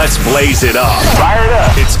hot one. Let's blaze it up. Fire it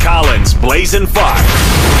up. It's Collins blazing fire.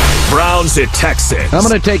 Browns at Texans. I'm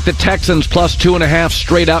going to take the Texans plus 2.5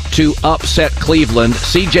 straight up to upset Cleveland.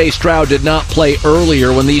 C.J. Stroud did not play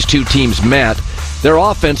earlier when these two teams met. Their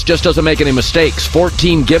offense just doesn't make any mistakes.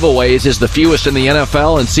 14 giveaways is the fewest in the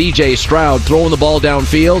NFL, and C.J. Stroud throwing the ball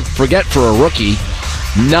downfield, forget for a rookie.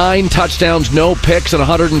 9 touchdowns, no picks, and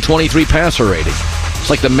 123 passer rating. It's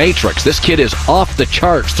like the Matrix. This kid is off the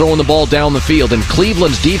charts throwing the ball down the field, and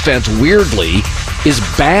Cleveland's defense, weirdly, is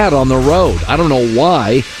bad on the road. I don't know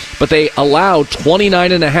why, but they allow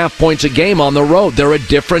 29.5 points a game on the road. They're a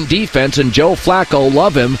different defense, and Joe Flacco,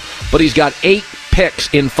 love him, but he's got 8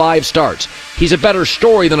 picks in 5 starts. He's a better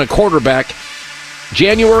story than a quarterback.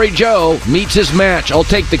 January Joe meets his match. I'll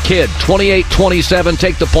take the kid. 28-27,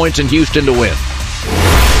 take the points in Houston to win.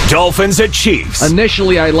 Dolphins at Chiefs.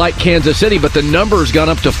 Initially, I like Kansas City, but the number's gone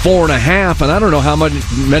up to 4.5, and I don't know how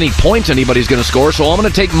many points anybody's going to score, so I'm going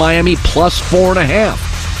to take Miami plus 4.5.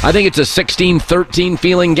 I think it's a 16-13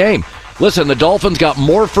 feeling game. Listen, the Dolphins got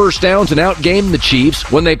more first downs and outgained the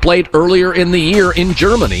Chiefs when they played earlier in the year in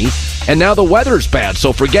Germany, and now the weather's bad,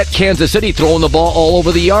 so forget Kansas City throwing the ball all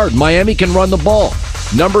over the yard. Miami can run the ball.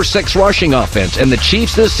 Number 6 rushing offense. And the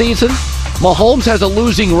Chiefs this season, Mahomes has a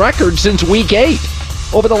losing record since week 8.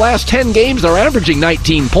 Over the last 10 games, they're averaging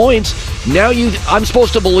 19 points. Now I'm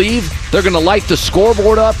supposed to believe they're going to light the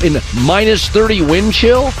scoreboard up in minus 30 wind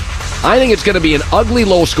chill? I think it's going to be an ugly,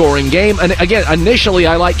 low-scoring game. And again, initially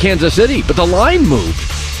I like Kansas City, but the line moved.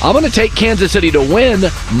 I'm going to take Kansas City to win.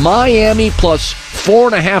 Miami plus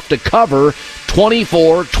 4.5 to cover.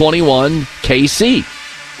 24-21 KC.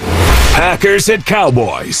 Packers at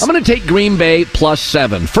Cowboys. I'm going to take Green Bay plus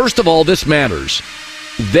 7. First of all, this matters.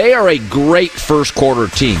 They are a great first-quarter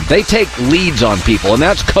team. They take leads on people, and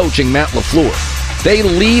that's coaching Matt LaFleur. They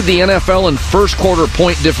lead the NFL in first-quarter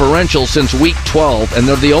point differential since Week 12, and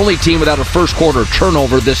they're the only team without a first-quarter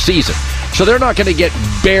turnover this season. So they're not going to get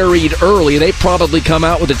buried early. They probably come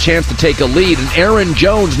out with a chance to take a lead. And Aaron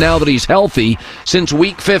Jones, now that he's healthy, since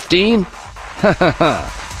Week 15,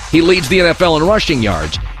 he leads the NFL in rushing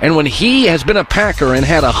yards. And when he has been a Packer and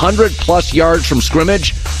had 100-plus yards from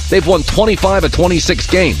scrimmage, they've won 25 of 26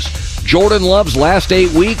 games. Jordan Love's last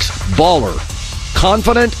 8 weeks, baller.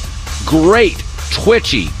 Confident, great,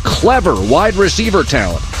 twitchy, clever wide receiver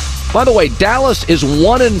talent. By the way, Dallas is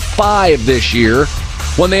 1-5 this year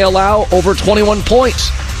when they allow over 21 points.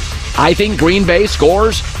 I think Green Bay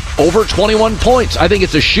scores over 21 points. I think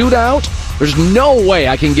it's a shootout, There's no way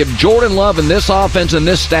I can give Jordan Love and this offense and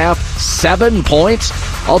this staff 7 points.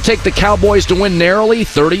 I'll take the Cowboys to win narrowly,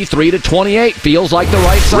 33-28. Feels like the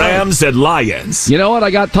right side. Rams and Lions. You know what? I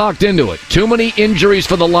got talked into it. Too many injuries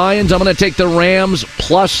for the Lions. I'm going to take the Rams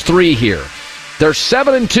 +3 here. They're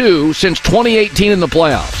 7-2 since 2018 in the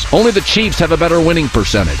playoffs. Only the Chiefs have a better winning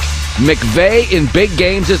percentage. McVay in big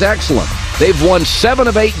games is excellent. They've won 7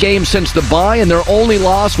 of 8 games since the bye, and their only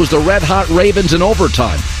loss was the red-hot Ravens in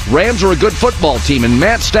overtime. Rams are a good football team, and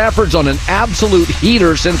Matt Stafford's on an absolute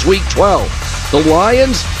heater since Week 12. The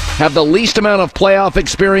Lions have the least amount of playoff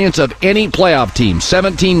experience of any playoff team,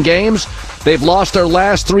 17 games. They've lost their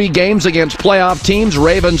last 3 games against playoff teams,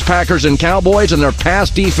 Ravens, Packers, and Cowboys, and their pass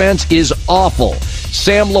defense is awful.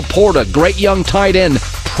 Sam Laporta, great young tight end,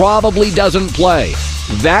 probably doesn't play.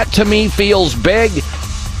 That, to me, feels big.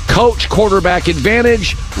 Coach quarterback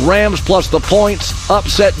advantage, Rams plus the points,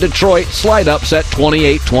 upset Detroit, slight upset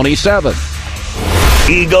 28-27.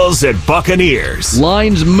 Eagles and Buccaneers.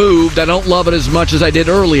 Lines moved. I don't love it as much as I did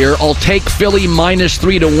earlier. I'll take Philly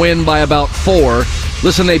 -3 to win by about 4.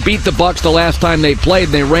 Listen, they beat the Bucs the last time they played,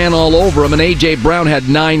 and they ran all over them, and A.J. Brown had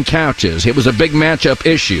 9 catches. It was a big matchup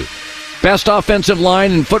issue. Best offensive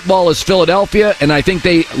line in football is Philadelphia, and I think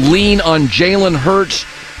they lean on Jalen Hurts.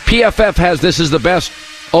 PFF has this as the best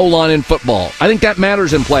O-line in football. I think that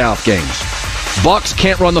matters in playoff games. Bucs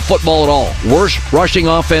can't run the football at all. Worst rushing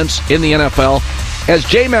offense in the NFL. As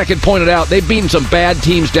J-Mac had pointed out, they've beaten some bad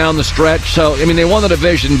teams down the stretch. So, they won the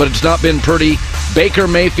division, but it's not been pretty. Baker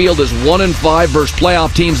Mayfield is 1-5 versus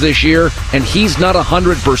playoff teams this year, and he's not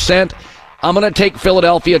 100%. I'm going to take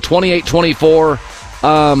Philadelphia 28-24.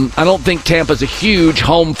 I don't think Tampa's a huge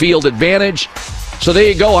home field advantage. So there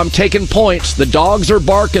you go. I'm taking points. The dogs are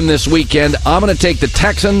barking this weekend. I'm going to take the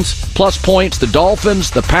Texans plus points, the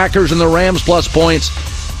Dolphins, the Packers, and the Rams plus points.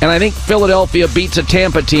 And I think Philadelphia beats a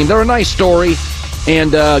Tampa team. They're a nice story.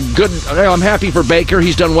 And good. I'm happy for Baker.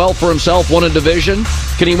 He's done well for himself, won a division.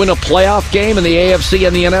 Can he win a playoff game in the AFC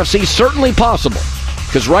and the NFC? Certainly possible.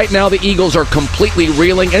 Because right now the Eagles are completely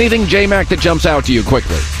reeling. Anything, J-Mac, that jumps out to you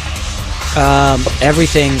quickly?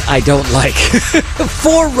 Everything I don't like.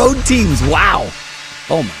 4 road teams. Wow.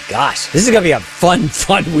 Oh, my gosh. This is going to be a fun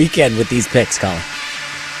weekend with these picks, Colin.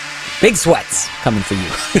 Big sweats coming for you.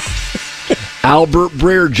 Albert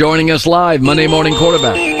Breer joining us live, Monday Morning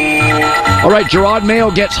Quarterback. All right, Jerod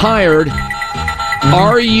Mayo gets hired.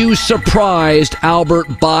 Are you surprised,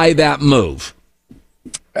 Albert, by that move?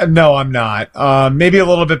 No, I'm not. Maybe a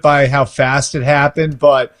little bit by how fast it happened,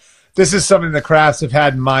 but this is something the Crafts have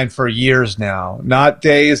had in mind for years now. Not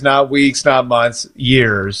days, not weeks, not months,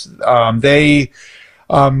 years. They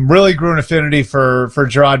really grew an affinity for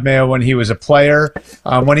Jerod Mayo when he was a player.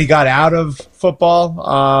 When he got out of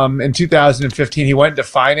football in 2015, he went into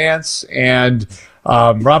finance, and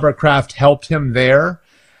Robert Kraft helped him there.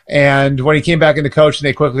 And when he came back into coaching,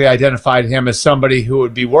 they quickly identified him as somebody who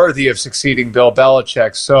would be worthy of succeeding Bill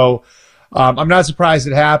Belichick. So I'm not surprised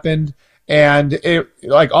it happened. And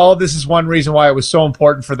all of this is one reason why it was so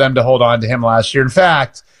important for them to hold on to him last year. In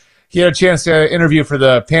fact, he had a chance to interview for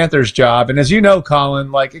the Panthers job. And as you know, Colin,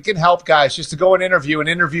 it can help guys just to go and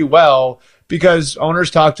interview well, because owners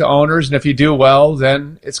talk to owners. And if you do well,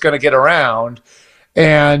 then it's going to get around.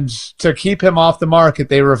 And to keep him off the market,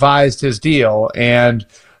 they revised his deal. And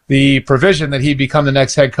the provision that he'd become the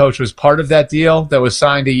next head coach was part of that deal that was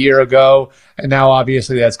signed a year ago. And now,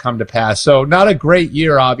 obviously, that's come to pass. So not a great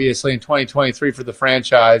year, obviously, in 2023 for the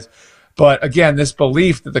franchise. But, again, this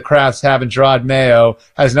belief that the Crafts have in Jerod Mayo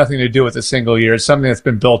has nothing to do with a single year. It's something that's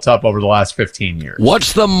been built up over the last 15 years.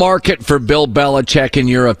 What's the market for Bill Belichick, in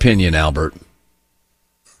your opinion, Albert?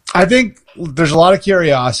 I think there's a lot of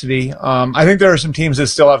curiosity. I think there are some teams that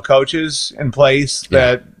still have coaches in place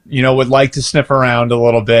that would like to sniff around a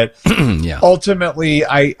little bit. Ultimately,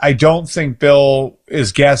 I don't think Bill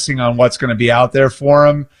is guessing on what's going to be out there for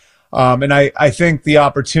him. And I think the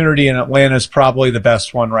opportunity in Atlanta is probably the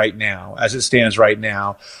best one right now, as it stands right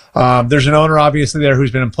now. There's an owner, obviously, there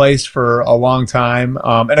who's been in place for a long time,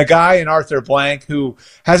 and a guy in Arthur Blank who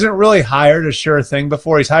hasn't really hired a sure thing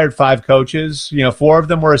before. He's hired 5 coaches. 4 of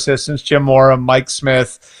them were assistants: Jim Mora, Mike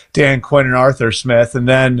Smith, Dan Quinn, and Arthur Smith. And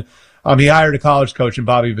then he hired a college coach in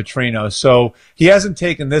Bobby Petrino. So he hasn't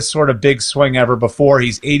taken this sort of big swing ever before.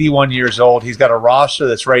 He's 81 years old. He's got a roster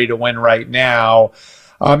that's ready to win right now.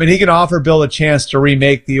 And he can offer Bill a chance to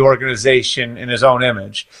remake the organization in his own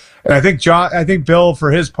image. And I think Bill,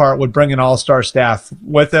 for his part, would bring an all-star staff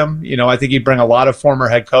with him. I think he'd bring a lot of former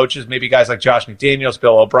head coaches, maybe guys like Josh McDaniels,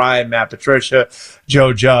 Bill O'Brien, Matt Patricia,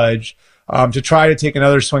 Joe Judge. to try to take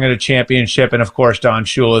another swing at a championship, and of course Don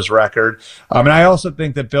Shula's record. And I also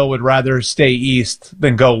think that Bill would rather stay east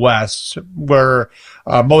than go west, where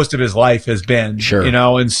most of his life has been. Sure.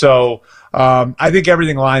 And so I think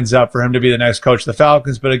everything lines up for him to be the next coach of the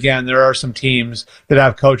Falcons. But again, there are some teams that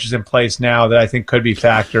have coaches in place now that I think could be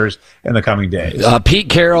factors in the coming days. Pete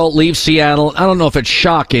Carroll leaves Seattle. I don't know if it's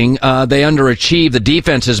shocking. They underachieved. The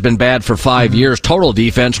defense has been bad for 5 years. Total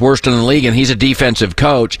defense, worst in the league, and he's a defensive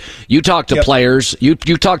coach. You talk to players. You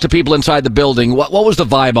talk to people inside the building. What was the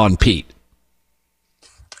vibe on Pete?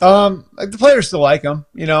 The players still like him.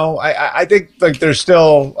 I think there's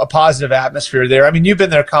still a positive atmosphere there. I mean, you've been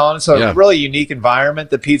there, Colin. It's a really unique environment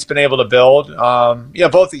that Pete's been able to build.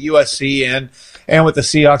 Both at USC and with the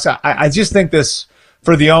Seahawks. I just think this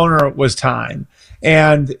for the owner was time.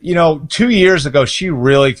 And 2 years ago, she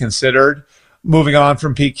really considered moving on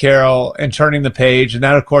from Pete Carroll and turning the page. And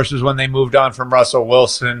that, of course, was when they moved on from Russell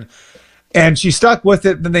Wilson. And she stuck with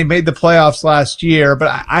it. Then they made the playoffs last year.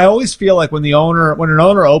 But I always feel like when an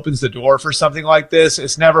owner opens the door for something like this,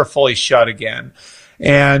 it's never fully shut again.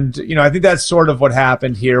 And, I think that's sort of what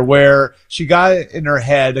happened here, where she got it in her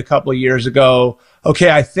head a couple of years ago, okay,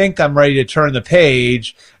 I think I'm ready to turn the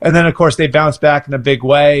page. And then, of course, they bounced back in a big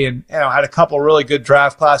way and, had a couple really good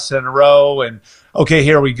draft classes in a row. And, okay,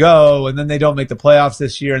 here we go. And then they don't make the playoffs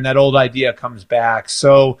this year, and that old idea comes back.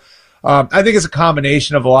 So, I think it's a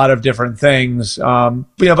combination of a lot of different things.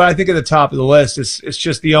 But I think at the top of the list, it's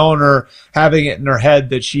just the owner having it in her head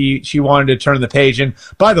that she wanted to turn the page. And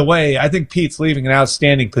by the way, I think Pete's leaving an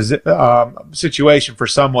outstanding situation for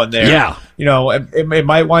someone there. Yeah. It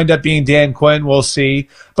might wind up being Dan Quinn. We'll see.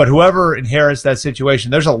 But whoever inherits that situation,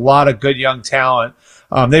 there's a lot of good young talent.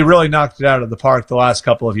 They really knocked it out of the park the last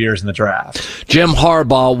couple of years in the draft. Jim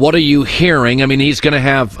Harbaugh, what are you hearing? I mean, he's going to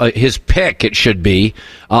have his pick, it should be.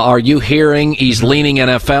 Are you hearing he's leaning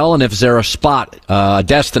NFL? And if there a spot,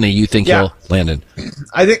 destiny you think he'll land in?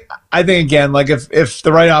 I think again, like if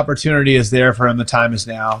the right opportunity is there for him, the time is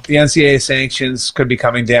now. The NCAA sanctions could be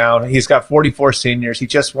coming down. He's got 44 seniors. He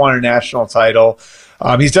just won a national title.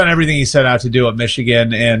 He's done everything he set out to do at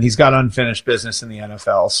Michigan, and he's got unfinished business in the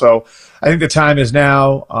NFL. So I think the time is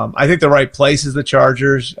now. I think the right place is the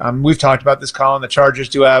Chargers. We've talked about this, Colin. The Chargers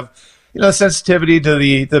do have, sensitivity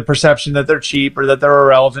to the perception that they're cheap or that they're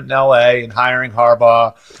irrelevant in LA, and hiring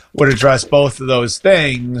Harbaugh would address both of those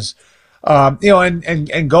things.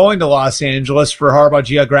 And going to Los Angeles for Harbaugh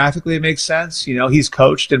geographically, it makes sense. He's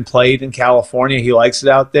coached and played in California. He likes it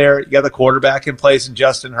out there. You got the quarterback in place in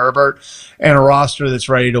Justin Herbert and a roster that's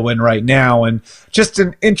ready to win right now. And just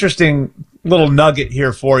an interesting little nugget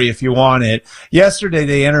here for you if you want it. Yesterday,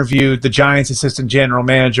 they interviewed the Giants assistant general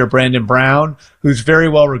manager, Brandon Brown, who's very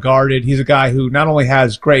well regarded. He's a guy who not only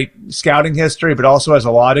has great scouting history, but also has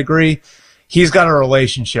a law degree. He's got a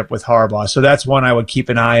relationship with Harbaugh, so that's one I would keep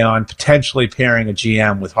an eye on, potentially pairing a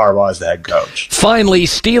GM with Harbaugh as the head coach. Finally,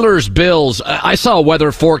 Steelers-Bills. I saw a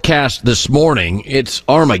weather forecast this morning. It's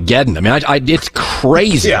Armageddon. I mean, it's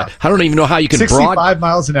crazy. Yeah. I don't even know how you can 65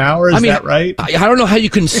 miles an hour, is that right? I don't know how you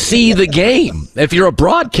can see the game if you're a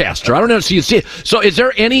broadcaster. I don't know if you see it. So is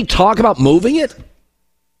there any talk about moving it?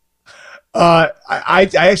 I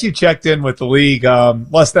actually checked in with the league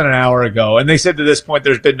less than an hour ago, and they said to this point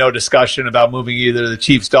there's been no discussion about moving either the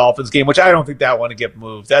Chiefs-Dolphins game, which I don't think that one to get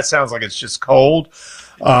moved. That sounds like it's just cold,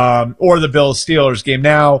 or the Bills-Steelers game.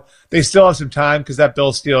 Now, they still have some time because that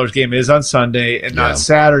Bills-Steelers game is on Sunday and not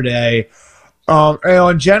Saturday.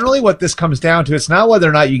 And generally what this comes down to, it's not whether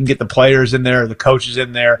or not you can get the players in there or the coaches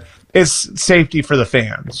in there. It's safety for the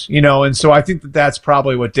fans, and so I think that's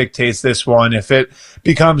probably what dictates this one. If it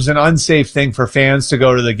becomes an unsafe thing for fans to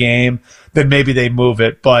go to the game, then maybe they move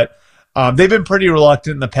it. But they've been pretty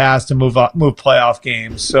reluctant in the past to move playoff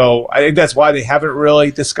games. So I think that's why they haven't really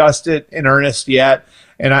discussed it in earnest yet.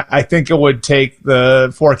 And I think it would take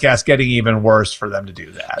the forecast getting even worse for them to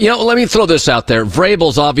do that. Let me throw this out there.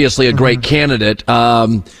 Vrabel's obviously a great candidate.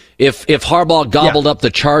 If Harbaugh gobbled up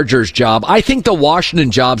the Chargers job, I think the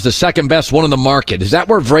Washington job's the second best one in the market. Is that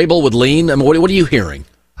where Vrabel would lean? I mean, what are you hearing?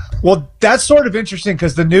 Well, that's sort of interesting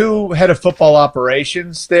because the new head of football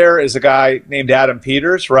operations there is a guy named Adam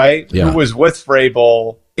Peters, right? Yeah. Who was with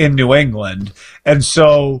Vrabel in New England. And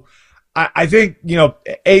so I think,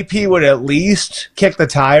 AP would at least kick the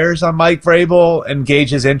tires on Mike Vrabel and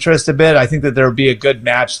gauge his interest a bit. I think that there would be a good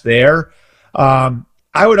match there.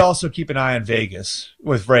 I would also keep an eye on Vegas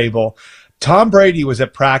with Vrabel. Tom Brady was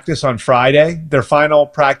at practice on Friday, their final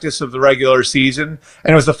practice of the regular season,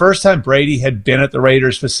 and it was the first time Brady had been at the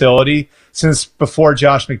Raiders facility since before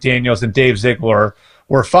Josh McDaniels and Dave Ziegler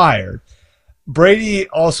were fired. Brady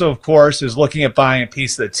also, of course, is looking at buying a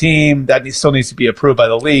piece of the team. That still needs to be approved by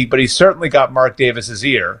the league, but he's certainly got Mark Davis's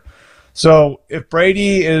ear. So if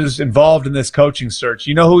Brady is involved in this coaching search,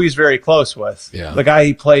 you know who he's very close with. Yeah. The guy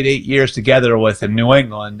he played 8 years together with in New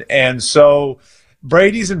England. And so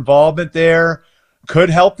Brady's involvement there could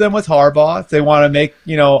help them with Harbaugh if they want to make,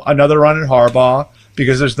 another run at Harbaugh,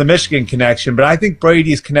 because there's the Michigan connection. But I think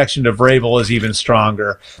Brady's connection to Vrabel is even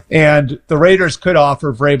stronger. And the Raiders could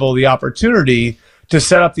offer Vrabel the opportunity to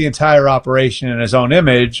set up the entire operation in his own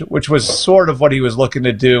image, which was sort of what he was looking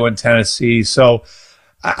to do in Tennessee. So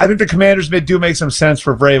I think the Commanders do make some sense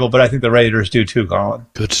for Vrabel, but I think the Raiders do too, Colin.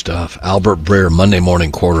 Good stuff. Albert Breer, Monday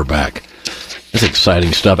morning quarterback. That's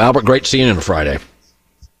exciting stuff. Albert, great seeing you on a Friday.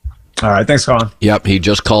 All right, thanks, Colin. Yep, he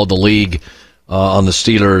just called the league on the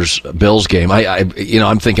Steelers-Bills game.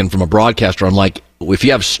 I'm thinking from a broadcaster, I'm like, if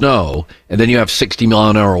you have snow and then you have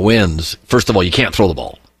 60-mile-an-hour winds, first of all, you can't throw the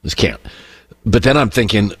ball. Just can't. But then I'm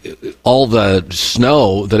thinking all the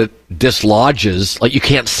snow that it dislodges, like you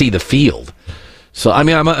can't see the field. So, I'm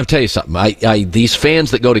going to tell you something. These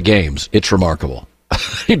fans that go to games, it's remarkable.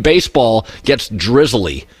 Baseball gets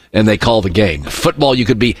drizzly, and they call the game. Football, you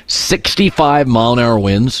could be 65-mile-an-hour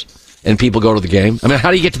winds, and people go to the game. I mean,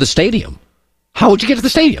 how do you get to the stadium? How would you get to the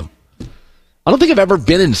stadium? I don't think I've ever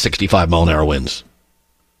been in 65-mile-an-hour winds.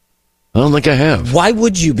 I don't think I have. Why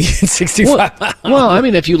would you be in 65 miles? Well, I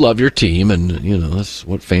mean, if you love your team, and, that's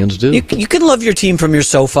what fans do. You can love your team from your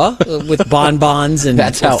sofa with bonbons and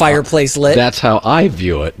fireplace lit. That's how I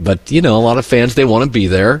view it. But, a lot of fans, they want to be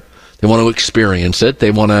there. They want to experience it.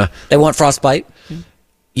 They want frostbite.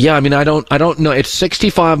 Yeah, I mean, I don't know. It's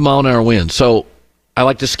 65-mile-an-hour wind. So I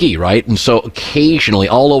like to ski, right? And so occasionally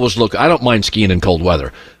I'll always look. I don't mind skiing in cold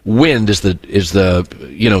weather. Wind is the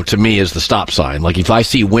to me is the stop sign. Like if I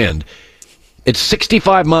see wind, it's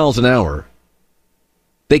 65 miles an hour.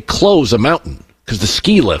 They close a mountain because the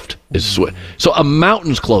ski lift is so a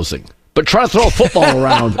mountain's closing. But try to throw a football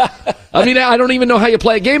around. I mean, I don't even know how you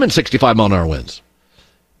play a game in 65-mile-an-hour winds.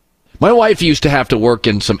 My wife used to have to work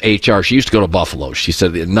in some HR. She used to go to Buffalo. She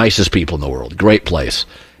said the nicest people in the world, great place.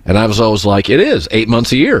 And I was always like, it is 8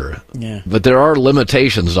 months a year. Yeah. But there are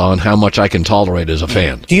limitations on how much I can tolerate as a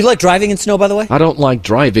fan. Do you like driving in snow, by the way? I don't like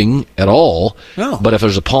driving at all. No. But if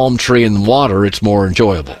there's a palm tree in the water, it's more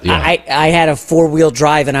enjoyable. Yeah. I had a 4-wheel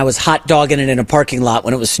drive, and I was hot dogging it in a parking lot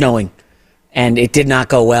when it was snowing. And it did not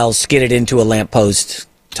go well. Skidded into a lamppost.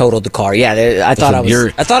 Totaled the car. Yeah, I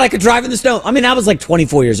thought I could drive in the snow. I mean, I was like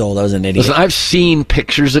 24 years old. I was an idiot. Listen, I've seen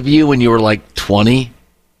pictures of you when you were like 20.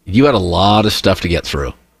 You had a lot of stuff to get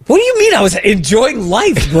through. What do you mean? I was enjoying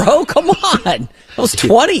life, bro. Come on. I was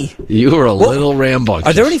 20. You were a little rambunctious.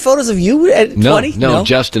 Are there any photos of you at 20? No,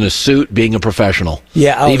 just in a suit, being a professional.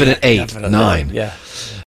 Yeah. Even at 8, 9. Yeah.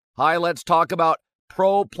 Hi, let's talk about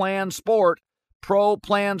Pro Plan Sport. Pro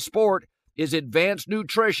Plan Sport is advanced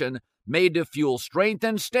nutrition made to fuel strength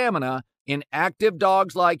and stamina in active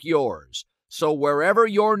dogs like yours. So wherever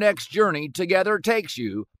your next journey together takes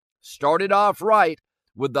you, start it off right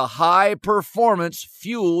with the high-performance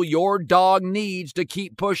fuel your dog needs to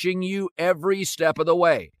keep pushing you every step of the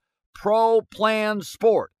way. Pro Plan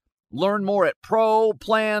Sport. Learn more at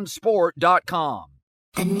ProPlansport.com.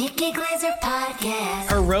 The Nikki Glazer Podcast.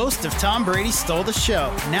 Her roast of Tom Brady stole the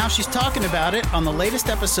show. Now she's talking about it on the latest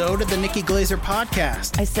episode of the Nikki Glazer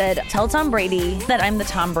Podcast. I said, tell Tom Brady that I'm the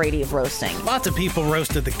Tom Brady of roasting. Lots of people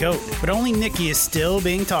roasted the GOAT, but only Nikki is still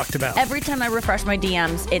being talked about. Every time I refresh my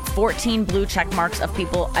DMs, it's 14 blue check marks of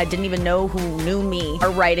people I didn't even know who knew me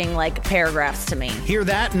are writing like paragraphs to me. Hear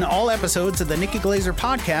that in all episodes of the Nikki Glazer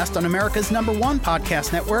Podcast on America's #1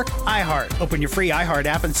 podcast network, iHeart. Open your free iHeart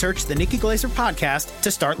app and search the Nikki Glazer Podcast to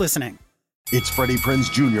start listening. It's Freddie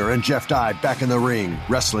Prinze Jr. and Jeff Dye back in the ring.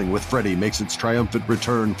 Wrestling with Freddie makes its triumphant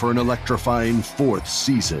return for an electrifying 4th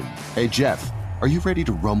season. Hey, Jeff, are you ready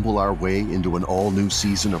to rumble our way into an all-new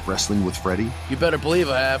season of Wrestling with Freddie? You better believe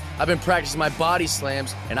I have. I've been practicing my body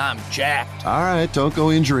slams, and I'm jacked. All right, don't go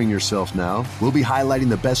injuring yourself now. We'll be highlighting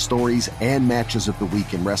the best stories and matches of the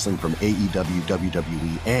week in wrestling from AEW,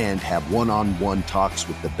 WWE, and have one-on-one talks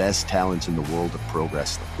with the best talents in the world of pro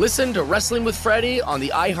wrestling. Listen to Wrestling with Freddie on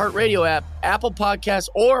the iHeartRadio app, Apple Podcasts,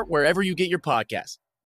 or wherever you get your podcasts.